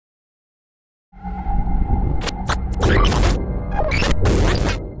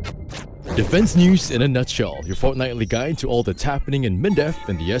Defense news in a nutshell, your fortnightly guide to all that's happening in MINDEF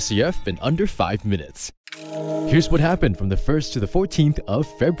and the SCF in under 5 minutes. Here's what happened from the 1st to the 14th of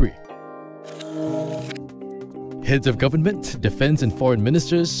February. Heads of government, defense and foreign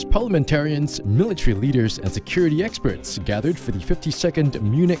ministers, parliamentarians, military leaders and security experts gathered for the 52nd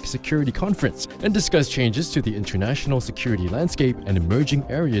Munich Security Conference and discussed changes to the international security landscape and emerging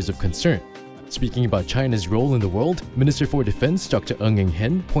areas of concern. Speaking about China's role in the world, Minister for Defense Dr. Ng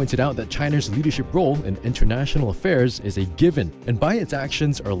Hen pointed out that China's leadership role in international affairs is a given, and by its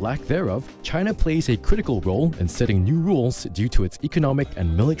actions or lack thereof, China plays a critical role in setting new rules due to its economic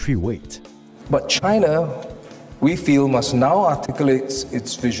and military weight. But China, we feel, must now articulate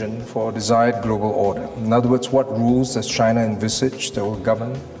its vision for a desired global order. In other words, what rules does China envisage that will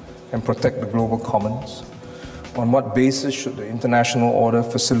govern and protect the global commons? On what basis should the international order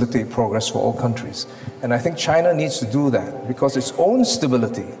facilitate progress for all countries? And I think China needs to do that because its own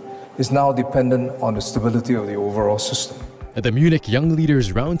stability is now dependent on the stability of the overall system. At the Munich Young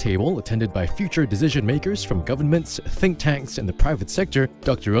Leaders Roundtable, attended by future decision-makers from governments, think tanks and the private sector,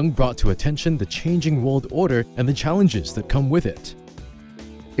 Dr. Ng brought to attention the changing world order and the challenges that come with it.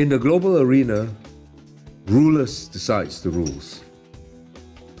 In the global arena, rulers decide the rules.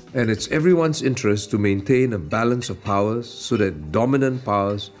 And it's everyone's interest to maintain a balance of powers so that dominant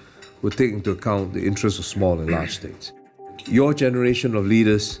powers will take into account the interests of small and large states. Your generation of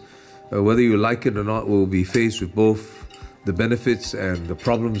leaders, whether you like it or not, will be faced with both the benefits and the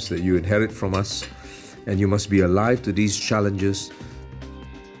problems that you inherit from us, and you must be alive to these challenges.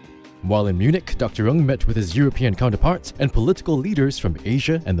 While in Munich, Dr. Ng met with his European counterparts and political leaders from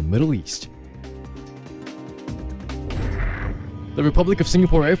Asia and the Middle East. The Republic of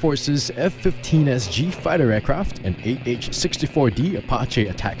Singapore Air Force's F-15SG fighter aircraft and AH-64D Apache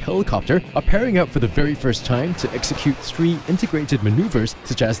attack helicopter are pairing up for the very first time to execute 3 integrated maneuvers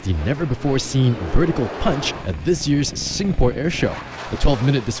such as the never-before-seen vertical punch at this year's Singapore Air Show. The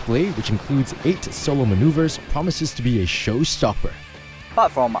 12-minute display, which includes 8 solo maneuvers, promises to be a showstopper.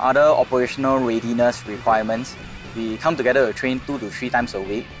 Apart from other operational readiness requirements, we come together to train 2 to 3 times a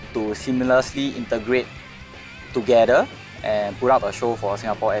week to seamlessly integrate together and put up a show for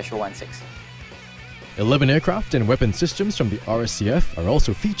Singapore Air Show 16. 11 aircraft and weapon systems from the RSCF are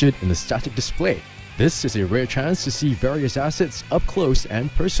also featured in the static display. This is a rare chance to see various assets up close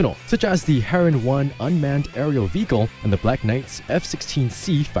and personal, such as the Heron 1 unmanned aerial vehicle and the Black Knight's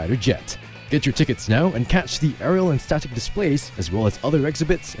F-16C fighter jet. Get your tickets now and catch the aerial and static displays as well as other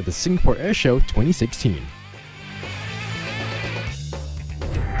exhibits at the Singapore Air Show 2016.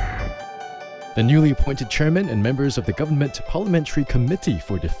 The newly appointed chairman and members of the Government Parliamentary Committee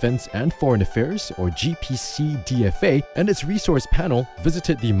for Defence and Foreign Affairs, or GPC-DFA, and its resource panel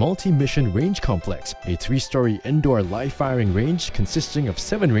visited the Multi-Mission Range Complex, a 3-story indoor live-firing range consisting of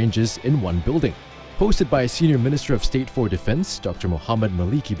 7 ranges in one building. Hosted by Senior Minister of State for Defence, Dr. Mohammed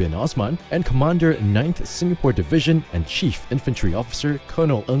Maliki bin Osman, and Commander 9th Singapore Division and Chief Infantry Officer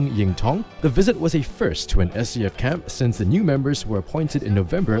Colonel Ng Ying Tong, the visit was a first to an SCF camp since the new members were appointed in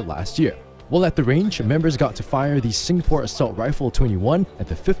November last year. While at the range, members got to fire the Singapore Assault Rifle 21 at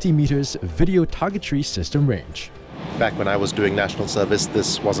the 50 meters video targetry system range. Back when I was doing national service,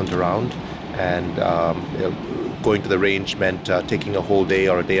 this wasn't around, and going to the range meant taking a whole day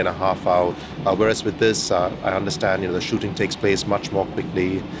or a day and a half out. Whereas with this, I understand the shooting takes place much more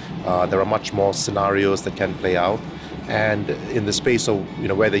quickly. There are much more scenarios that can play out. And in the space of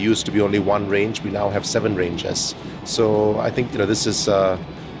where there used to be only 1 range, we now have 7 ranges. So I think this is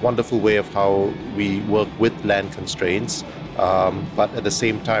wonderful way of how we work with land constraints, but at the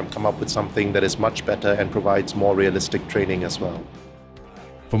same time come up with something that is much better and provides more realistic training as well.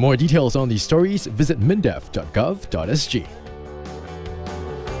 For more details on these stories, visit mindef.gov.sg.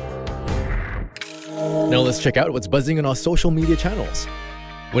 Now let's check out what's buzzing on our social media channels.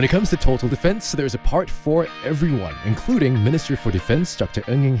 When it comes to total defense, there's a part for everyone, including Minister for Defense Dr.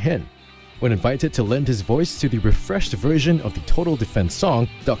 Ng Hen. When invited to lend his voice to the refreshed version of the Total Defense song,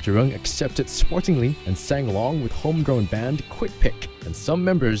 Dr. Ng accepted sportingly and sang along with homegrown band Quick Pick and some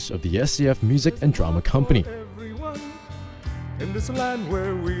members of the SCF Music and Drama Company. In this land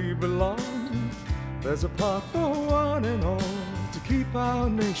where we belong, there's a path for one and all to keep our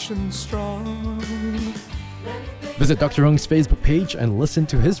nation strong. Visit Dr. Ng's Facebook page and listen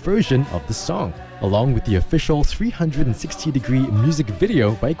to his version of the song, along with the official 360-degree music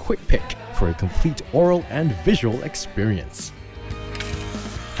video by Quick Pick for a complete oral and visual experience.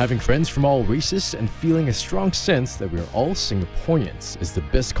 Having friends from all races and feeling a strong sense that we are all Singaporeans is the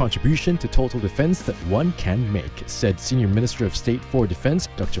best contribution to total defense that one can make, said Senior Minister of State for Defense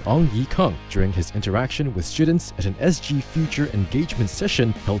Dr. Ong Ye Kung during his interaction with students at an SG Future Engagement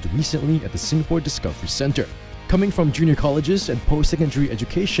session held recently at the Singapore Discovery Centre. Coming from junior colleges and post-secondary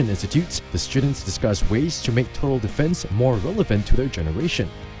education institutes, the students discuss ways to make total defense more relevant to their generation.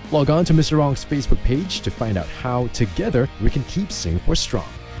 Log on to Mr. Ong's Facebook page to find out how, together, we can keep Singapore strong.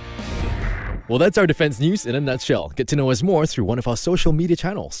 Well, that's our defense news in a nutshell. Get to know us more through one of our social media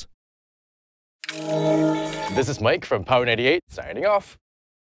channels. This is Mike from Power 98, signing off.